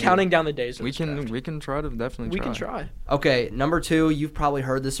would be. I'm like ideal. counting down the days. Of we this can draft. we can try to definitely We try. can try. Okay, number 2. You've probably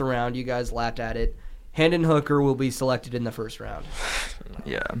heard this around. You guys laughed at it. Hendon Hooker will be selected in the first round.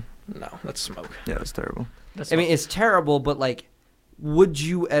 Yeah. No, that's smoke. Yeah, that's terrible. That's I mean, it's terrible, but like, would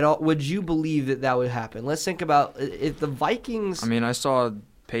you believe that would happen? Let's think about if the Vikings. I mean, I saw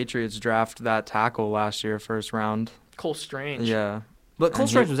Patriots draft that tackle last year, first round. Cole Strange. Yeah. But Cole and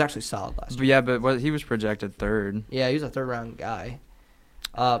Strange was actually solid last But year. yeah, but he was projected third. Yeah, he was a 3rd round guy.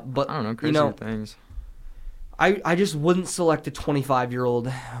 But I don't know, crazy things. I just wouldn't select a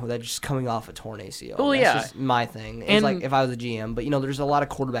 25-year-old that's just coming off a torn ACL. Well, That's yeah. just my thing. It's And- like if I was a GM, but there's a lot of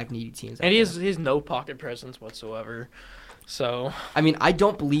quarterback needy teams. And out he there. has no pocket presence whatsoever. So I mean, I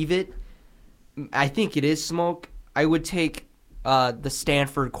don't believe it. I think it is smoke. I would take the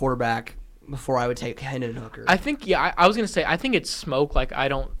Stanford quarterback before I would take Hendon Hooker. I think, I was going to say, I think it's smoke. Like, I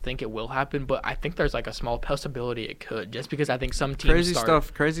don't think it will happen, but I think there's like a small possibility it could, just because I think some teams Crazy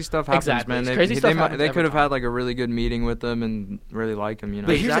stuff happens, Exactly. man. Crazy stuff happens They every could have time. had like a really good meeting with them and really like him, But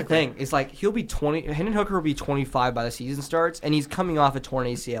here's Exactly. the thing: it's like he'll be 20. Hendon Hooker will be 25 by the season starts, and he's coming off a torn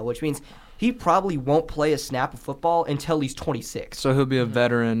ACL, which means he probably won't play a snap of football until he's 26. So he'll be a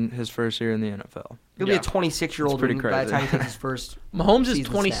veteran his first year in the NFL. He'll be Yeah. a 26-year-old It's pretty by the time he crazy. takes his first. Mahomes is season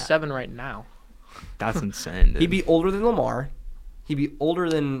snap. 27 right now. That's insane, dude. He'd be older than Lamar. He'd be older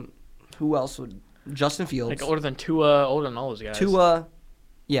than who else would? Justin Fields. Like older than Tua, older than all those guys. Tua.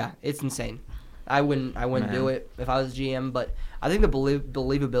 Yeah, it's insane. I wouldn't do Man. it if I was GM, but I think the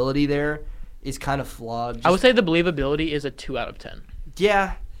believability there is kind of flawed. I would say the believability is a 2 out of 10.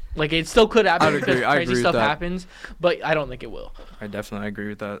 Yeah. Like, it still could happen I'd because agree- I crazy agree with stuff that. happens, but I don't think it will. I definitely agree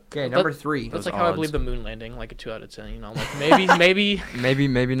with that. Okay, But- number 3. That's Those like how I odds. believe the moon landing, like a 2 out of 10. You know, like maybe,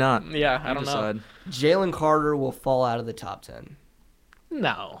 Maybe not. yeah, I You don't know. decide. Jalen Carter will fall out of the top 10.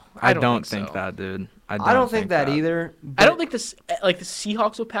 No, I don't think so. that, dude. I don't think that either. I don't but- think the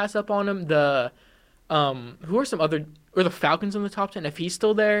Seahawks will pass up on him. Who are some other, or the Falcons in the top 10? If he's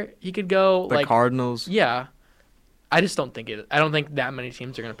still there, he could go. The like, Cardinals. yeah. I just don't think it. I don't think that many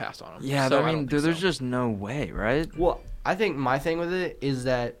teams are gonna pass on him. Yeah, so I don't mean, think dude, there's so. just no way, right? Well, I think my thing with it is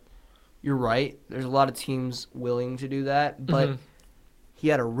that you're right. There's a lot of teams willing to do that, but Mhm. he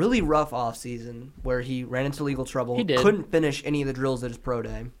had a really rough offseason where he ran into legal trouble. He did. Couldn't finish any of the drills at his pro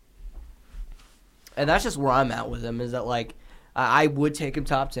day. And that's just where I'm at with him, is that, like, I would take him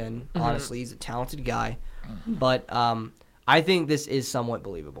top 10. Mhm. Honestly, he's a talented guy. But I think this is somewhat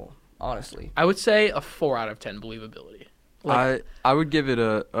believable. honestly. I would say a 4 out of 10 believability. Like, I would give it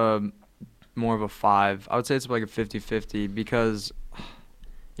a more of a 5. I would say it's like a 50-50 because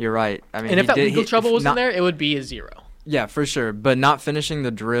you're right. I mean, and if that legal trouble wasn't not, there, it would be a 0. Yeah, for sure. But not finishing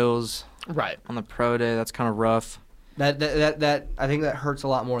the drills Right. on the pro day, that's kind of rough. That I think that hurts a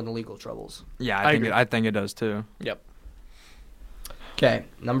lot more than the legal troubles. Yeah, agree. I think it does too. Yep. Okay,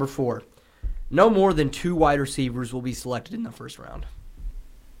 number 4. No more than 2 wide receivers will be selected in the first round.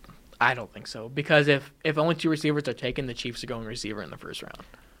 I don't think so because if only 2 receivers are taken, the Chiefs are going receiver in the first round.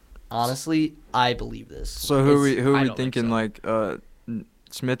 Honestly, I believe this. So who are I we don't thinking? think Like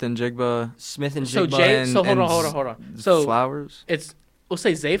Smith and Jigba. Smith and So Jigba. hold on. So Flowers. we'll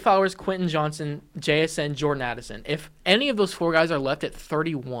say Zay Flowers, Quentin Johnson, JSN, Jordan Addison. If any of those 4 guys are left at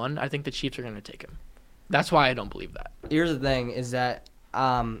 31, I think the Chiefs are going to take him. That's why I don't believe that. Here's the thing: is that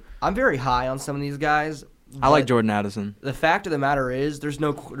I'm very high on some of these guys. I like but Jordan Addison. The fact of the matter is, there's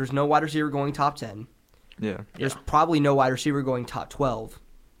no wide receiver going top 10. Yeah. There's probably no wide receiver going top 12.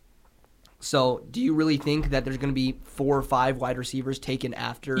 So, do you really think that there's going to be 4 or 5 wide receivers taken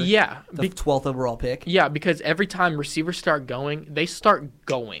after the 12th overall pick? Yeah, because every time receivers start going, they start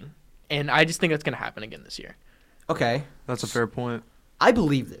going. And I just think that's going to happen again this year. Okay. That's a fair point. I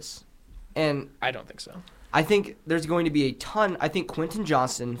believe this. And I don't think so. I think there's going to be a ton. I think Quentin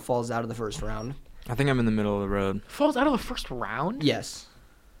Johnson falls out of the first round. I think I'm in the middle of the road. Falls out of the first round? Yes.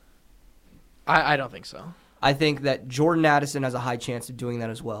 I don't think so. I think that Jordan Addison has a high chance of doing that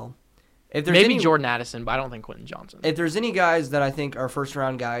as well. If there's Maybe any, Jordan Addison, but I don't think Quentin Johnson. If there's any guys that I think are first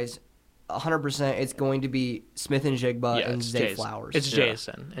round guys, 100% it's going to be Smith and Jigba and Zay Flowers. It's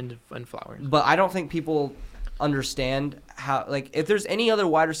JSN and Flowers. But I don't think people understand how, like, if there's any other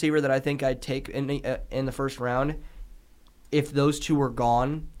wide receiver that I think I'd take in the first round, if those 2 were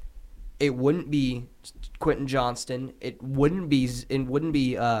gone, it wouldn't be Quentin Johnston. It wouldn't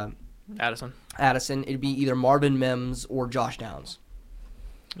be Addison. It'd be either Marvin Mims or Josh Downs.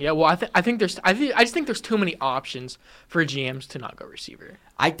 Yeah, well, I just think there's too many options for GMs to not go receiver.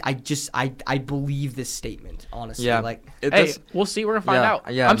 I believe this statement, honestly. Yeah. Like, We'll see. We're gonna find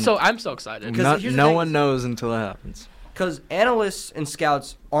out. Yeah. I'm so excited. No one knows until it happens. Because analysts and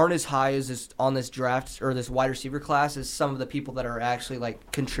scouts aren't as high as this on this draft or this wide receiver class as some of the people that are actually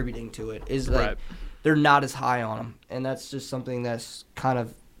like contributing to it. Right. They're not as high on them, and that's just something that's kind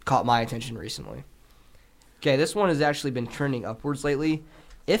of caught my attention recently. Okay, this one has actually been trending upwards lately.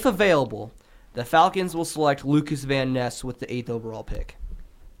 If available, the Falcons will select Lucas Van Ness with the 8th overall pick.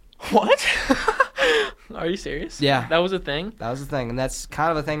 What? Are you serious? Yeah. That was a thing? That was the thing, and that's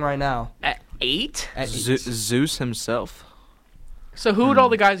kind of a thing right now. At 8? Zeus himself. So who would all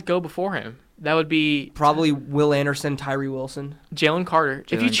the guys go before him? That would be probably Will Anderson, Tyree Wilson. Jalen Carter.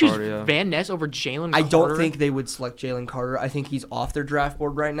 If you choose Van Ness over Jalen Carter. I don't think they would select Jalen Carter. I think he's off their draft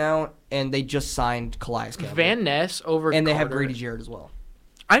board right now, and they just signed Calais Campbell. Van Ness over and they Carter. have Grady Jarrett as well.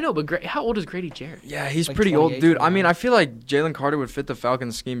 I know, but how old is Grady Jarrett? Yeah, he's like pretty old, dude. 28, I mean, I feel like Jalen Carter would fit the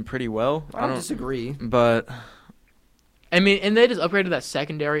Falcons scheme pretty well. I don't disagree. But I mean, and they just upgraded that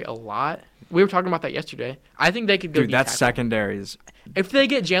secondary a lot. We were talking about that yesterday. I think they could go. Dude, that secondary is. If they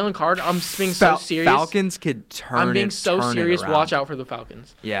get Jalen Carter, I'm being so serious. Falcons could turn. I'm being so serious. Around. Watch out for the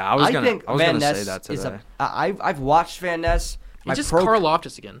Falcons. Yeah, I was gonna say that today. I've watched Van Ness. It's just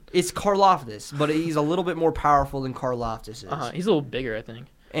Karlaftis again. It's Karlaftis, but he's a little bit more powerful than Karlaftis is. He's a little bigger, I think.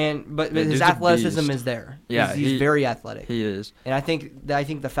 But his athleticism is there. Yeah, he's very athletic. He is. And I think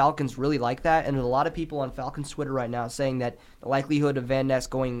the Falcons really like that. And there's a lot of people on Falcons Twitter right now saying that the likelihood of Van Ness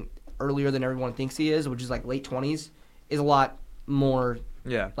going earlier than everyone thinks he is, which is like late 20s, is a lot more.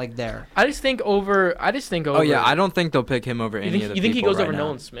 Yeah. Like there. I just think over. Oh yeah, I don't think they'll pick him over any of the. You think he goes over now.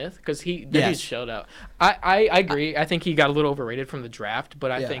 Nolan Smith because he's showed out. I agree. I think he got a little overrated from the draft,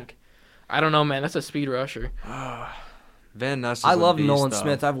 but I think I don't know, man. That's a speed rusher. Van Ness. I love Nolan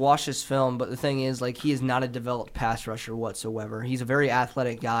Smith. I've watched his film, but the thing is, like, he is not a developed pass rusher whatsoever. He's a very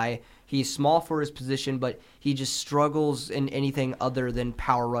athletic guy. He's small for his position, but he just struggles in anything other than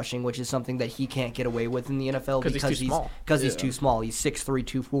power rushing, which is something that he can't get away with in the NFL because he's too small. He's 6'3",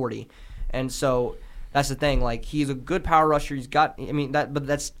 240, and so that's the thing. Like, he's a good power rusher. He's got, but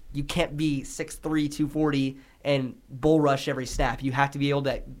that's you can't be 6'3", 240 and bull rush every snap. You have to be able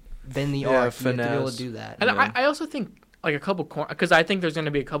to bend the arc. You have to be able to do that. And I also think. Like a couple, because I think there's going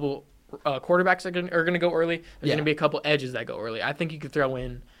to be a couple quarterbacks that are going to go early. There's going to be a couple edges that go early. I think you could throw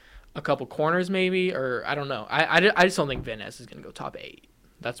in a couple corners maybe, or I don't know. I just don't think Van Ness is going to go top 8.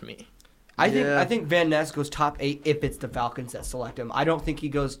 That's me. I think Van Ness goes top 8 if it's the Falcons that select him. I don't think he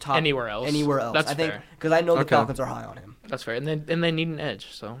goes top Anywhere else. That's I think fair. because I know the Okay. Falcons are high on him. That's fair. And they need an edge,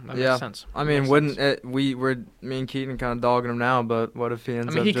 so that Yeah. makes sense. I mean, Makes wouldn't sense. it, me and Keaton kind of dogging him now, but what if he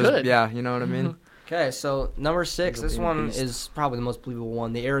ends up he just could. yeah, you know what I mean? Okay, so number 6. He'll This be a one beast. is probably the most believable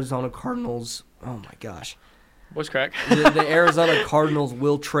one. The Arizona Cardinals. Oh my gosh. What's crack? The Arizona Cardinals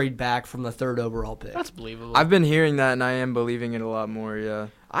will trade back from the 3rd overall pick. That's believable. I've been hearing that, and I am believing it a lot more. Yeah.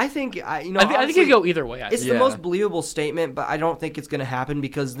 I think I think it honestly, could go either way. It's Yeah. the most believable statement, but I don't think it's going to happen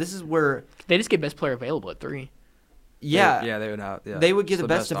because this is where They just get best player available at 3. Yeah, they would have. Yeah, they would get it's the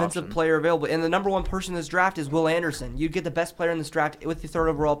best defensive option. player available. And the number 1 person in this draft is Will Anderson. You'd get the best player in this draft with the 3rd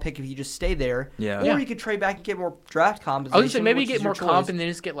overall pick if you just stay there. Yeah. Or Yeah. you could trade back and get more draft compensation. I was gonna say maybe which get is more your choice. comp and then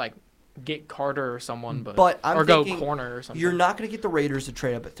just get Carter or someone, But I'm or go thinking corner or something. You're not going to get the Raiders to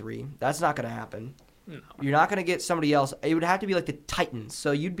trade up at 3. That's not going to happen. No. You're not going to get somebody else. It would have to be like the Titans.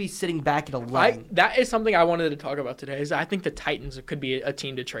 So you'd be sitting back at 11. That is something I wanted to talk about today. Is I think the Titans could be a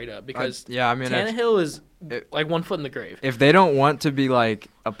team to trade up because Yeah, I mean, Tannehill is it- like 1 foot in the grave. if they don't want to be like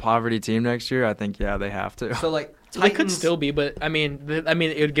a poverty team next year, I think they have to. So like They could Titans- still be, but I mean,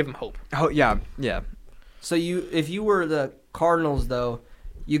 it would give them hope. Oh yeah, yeah. So if you were the Cardinals though,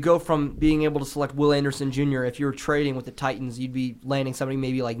 you go from being able to select Will Anderson Jr. If you were trading with the Titans, you'd be landing somebody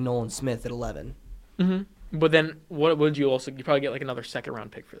maybe like Nolan Smith at 11. Mm-hmm. But then what would you also? You probably get like another 2nd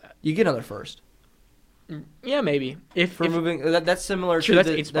round pick for that. You get another first. Yeah, maybe. If Moving, that's similar Sure, to that's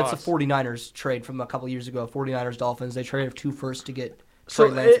 8 that's the spots. 49ers trade from a couple years ago. 49ers Dolphins. They traded 2 firsts to get so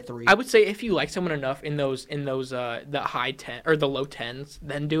Trey Lance at 3. I would say if you like someone enough in those the high 10 or the low 10s,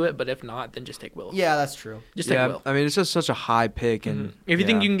 then do it. But if not, then just take Will. Yeah, that's true. Just take Yeah, Will. I mean, it's just such a high pick, and If you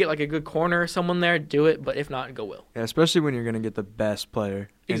think you can get like a good corner or someone there, do it. But if not, go Will. yeah, especially when you're gonna get the best player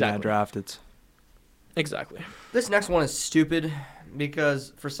in Exactly. that draft, it's Exactly. This next one is stupid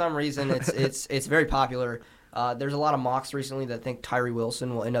because for some reason it's very popular. There's a lot of mocks recently that think Tyree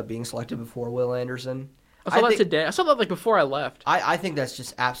Wilson will end up being selected before Will Anderson. I saw that think- today. I saw that like before I left. I think that's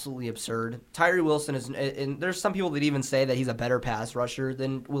just absolutely absurd. Tyree Wilson is, and there's some people that even say that he's a better pass rusher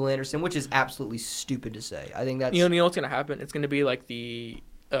than Will Anderson, which is absolutely stupid to say. I think that's You know what's gonna happen? It's gonna be like the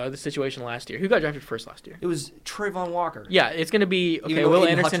situation last year. Who got drafted first last year? it was Trayvon Walker. Yeah, it's gonna be okay. though Will Aiden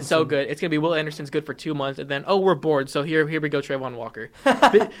Anderson's so Hutchinson- good. It's gonna be Will Anderson's good for 2 months, and then we're bored. So here we go, Trayvon Walker,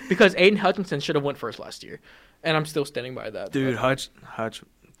 because Aiden Hutchinson should have went first last year, and I'm still standing by that. dude. but- Hutch.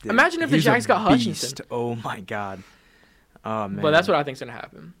 dude, Imagine if the he's a Jags got Hutchinson. beast. Oh my god. Oh man. But that's what I think's gonna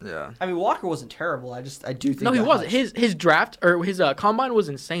happen. Yeah. I mean Walker wasn't terrible. I do think No, he that wasn't. Hutch- His draft or his combine was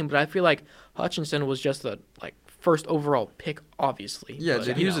insane, but I feel like Hutchinson was just the like first overall pick, obviously. Yeah, but,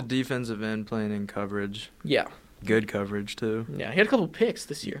 dude. you He was a know. defensive end playing in coverage. Yeah, Good coverage too. yeah. He had a couple picks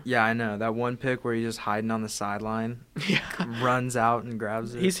this year. Yeah, I know that one pick where he's just hiding on the sideline, Yeah, runs out and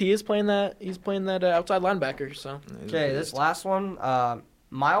grabs it. he is playing that. He's playing that outside linebacker. So He's a Okay, this beast. last one,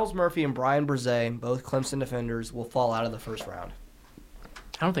 Miles Murphy and Brian Brzee, both Clemson defenders, will fall out of the first round.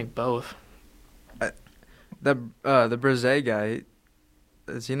 I don't think both. The Brzee guy,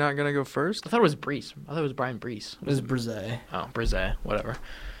 is he not gonna go first? I thought it was Brees. I thought it was Brian Brees. This is Brzee. Oh, Brzee, whatever.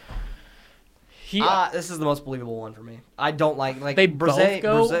 He This is the most believable one for me. I don't like They Brzee. both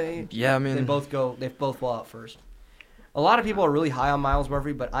go? Brzee, Yeah, I mean, they both go. They both fall out first. A lot of people are really high on Miles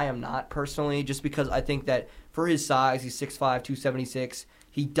Murphy, but I am not personally, just because I think that for his size, he's 6'5", 276.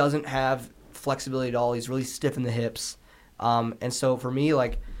 He doesn't have flexibility at all. He's really stiff in the hips, and so for me,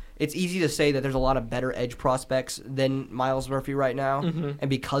 like, it's easy to say that there's a lot of better edge prospects than Miles Murphy right now, and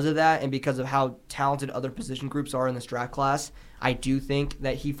because of that, and because of how talented other position groups are in this draft class, I do think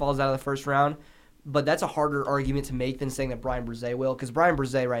that he falls out of the first round. But that's a harder argument to make than saying that Brian Brzee will, because Brian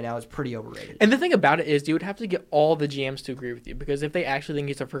Brzee right now is pretty overrated. And the thing about it is, you would have to get all the GMs to agree with you, because if they actually think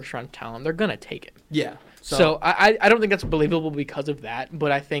he's a first round talent, they're gonna take it. Yeah. So I don't think that's believable because of that.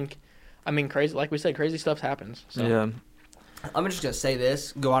 But I think, I mean, crazy. Like we said, crazy stuff happens. So. yeah. I'm just going to say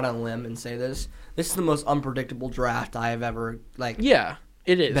this, go out on a limb and say this. This is the most unpredictable draft I have ever, Yeah,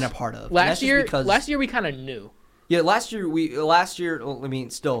 it is. been a part of. And that's Last just year, because- last year we kind of knew. Yeah, last year, we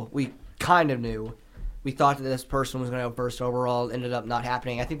kind of knew. We thought that this person was going to go first overall. Ended up not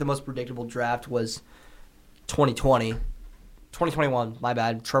happening. I think the most predictable draft was 2020. 2021, my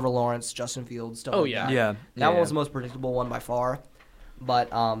bad. Trevor Lawrence, Justin Fields, stuff Oh, like yeah. that. Yeah. That one was the most predictable one by far. But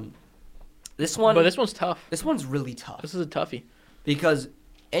this one, But this one's tough. this one's really tough. This is a toughie. Because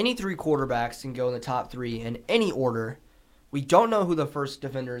any 3 quarterbacks can go in the top 3 in any order. We don't know who the first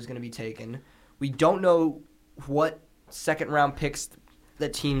defender is going to be taken. We don't know what second-round picks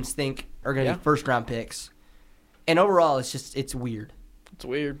that teams think are going to Yeah. be first-round picks. And overall, it's weird. It's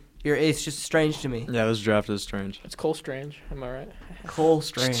weird. It's just strange to me. Yeah, this draft is strange. It's Cole Strange. Am I right? Cole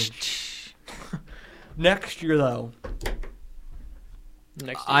Strange. Next year, though,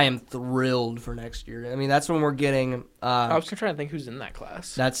 Next I year. am thrilled for next year. I mean, that's when we're getting. I was trying to think who's in that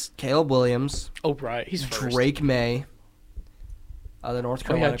class. That's Caleb Williams, Oh, right. He's first. Drake May, the North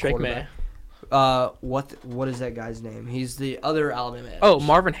Oh, yeah, Carolina Drake quarterback. May. What is that guy's name? He's the other Alabama edge. Oh,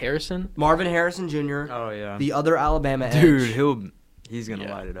 Marvin Harrison. Marvin Harrison Jr. Oh yeah. The other Alabama Dude, edge. he's gonna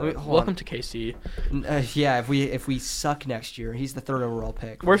Yeah. light it I mean, up. hold Welcome on. to KC. Yeah, if we suck next year, he's the 3rd overall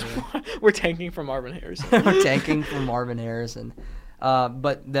pick. We're tanking for Marvin Harrison. We're tanking for Marvin Harrison.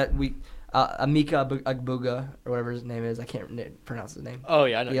 But that we Amika Agbuga or whatever his name is, I can't pronounce his name. Oh,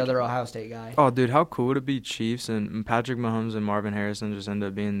 yeah. I know The other Ohio State guy. Oh, dude, how cool would it be? Chiefs and Patrick Mahomes and Marvin Harrison just end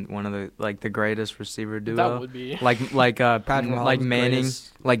up being one of the greatest receiver duo. That would be. like Patrick Mahomes, Manning,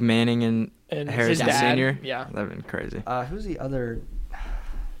 greatest. like Manning and And Harrison his dad, Senior. Yeah. That'd been crazy. Who's the other?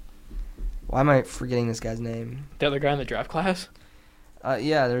 Why am I forgetting this guy's name? The other guy in the draft class.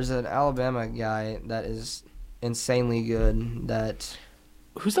 Yeah, there's an Alabama guy that is insanely good. That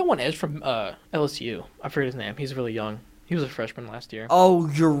Who's that one edge from LSU? I forget his name. He's really young. He was a freshman last year. oh,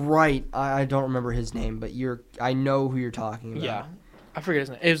 you're right. I don't remember his name, but I know who you're talking about. Yeah. I forget his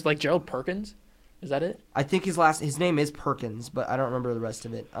name. It was like Gerald Perkins. Is that it? I think his name is Perkins, but I don't remember the rest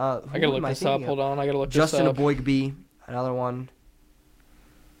of it. I gotta look this up. Hold on. I gotta look Justin this up. Aboigbe, another one.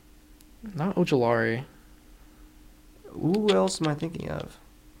 Not Ojolari. Who else am I thinking of?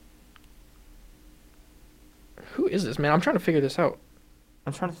 Who is this, man? I'm trying to figure this out.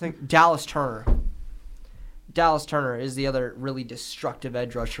 I'm trying to think. Dallas Turner. Dallas Turner is the other really destructive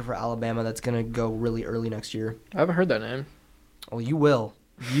edge rusher for Alabama that's going to go really early next year. I haven't heard that name. Oh, you will.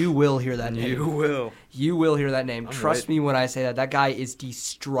 You will hear that name. will. You will hear that name. I'm Trust ready. me when I say that. That guy is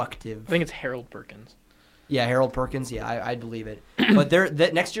destructive. I think it's Harold Perkins. Yeah, Harold Perkins. Yeah, I believe it. But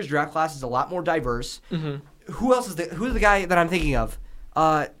next year's draft class is a lot more diverse. Mm-hmm. Who else is who's the guy that I'm thinking of?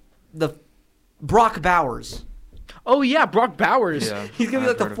 The Brock Bowers. Oh, yeah, Brock Bowers. Yeah, He's gonna be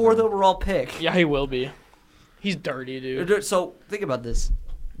like I've the heard of 4th him. overall pick. Yeah, he will be. He's dirty, dude. So think about this: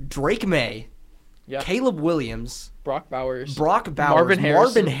 Drake May, Yeah. Caleb Williams, Brock Bowers. Brock Bowers,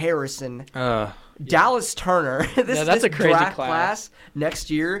 Marvin Harrison, Uh, Dallas Turner. This that's a crazy draft class.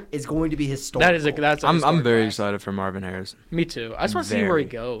 next year is going to be historical. That's. I'm historic very class. excited for Marvin Harrison. Me too. I just want to see where he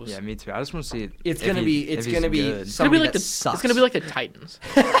goes. Yeah, me too. I just want to see it. It's if gonna he- be. if It's he's gonna be. good. It's gonna be somebody like that the. sucks. It's gonna be like the Titans.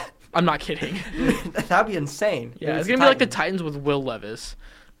 I'm not kidding. That'd be insane. Yeah, If it's gonna be like the Titans. Titans with Will Levis.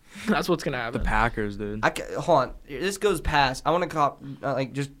 That's what's gonna The happen. Packers, dude. Hold on. This goes past. I want to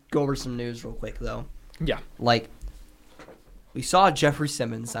just go over some news real quick though. Yeah. Like, we saw Jeffrey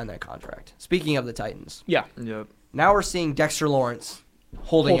Simmons sign that contract. Speaking of the Titans, Yeah. Yep. now we're seeing Dexter Lawrence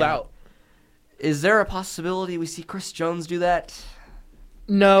holding Hold out. Is there a possibility we see Chris Jones do that?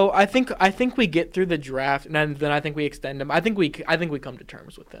 No, I think we get through the draft, and then I think we extend him. I think we come to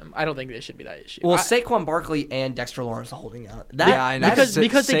terms with them. I don't think this should be that issue. Well, Saquon Barkley and Dexter Lawrence are holding out. That, Yeah, I know. because they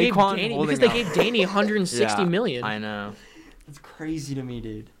gave Saquon Danny holding because they out. gave Danny 160 million. I know. That's crazy to me,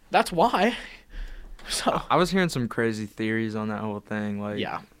 dude. That's why. So I was hearing some crazy theories on that whole thing. Like,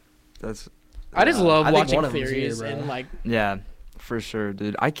 yeah, that's. I just love I think watching one of them's theories here, bro. and like Yeah, for sure,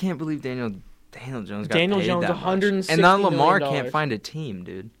 dude. I can't believe Daniel Jones got Daniel paid Jones, that much. $160 and now Lamar million. can't find a team,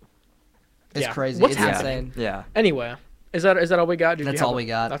 dude. It's Yeah. crazy. What's It's happening? insane. Yeah. Anyway, is that all we got? Did you That's have all we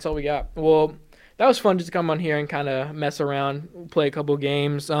got. That's all we got. Well, that was fun just to come on here and kind of mess around, play a couple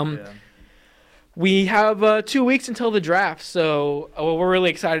games. We have 2 weeks until the draft, so we're really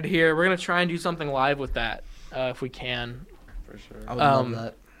excited here. We're gonna try and do something live with that if we can. For sure. I would love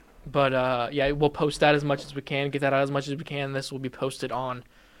that. But yeah, we'll post that as much as we can, get that out as much as we can. This will be posted on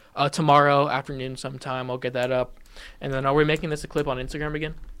tomorrow afternoon sometime. I'll get that up. And then are we making this a clip on Instagram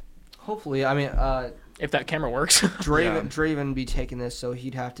again? Hopefully, I mean, If that camera works. Draven be taking this, so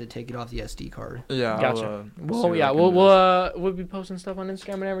he'd have to take it off the SD card. Yeah. Gotcha. See Well, what yeah, I can do. we'll be posting stuff on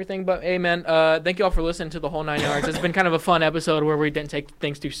Instagram and everything. But hey, man, thank you all for listening to the whole 9 yards. It's been kind of a fun episode where we didn't take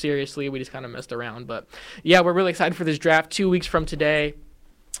things too seriously. We just kind of messed around. But yeah, we're really excited for this draft 2 weeks from today.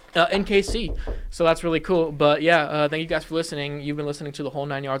 In KC, so that's really cool. But yeah, thank you guys for listening. You've been listening to the whole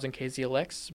 9 yards in KZLX.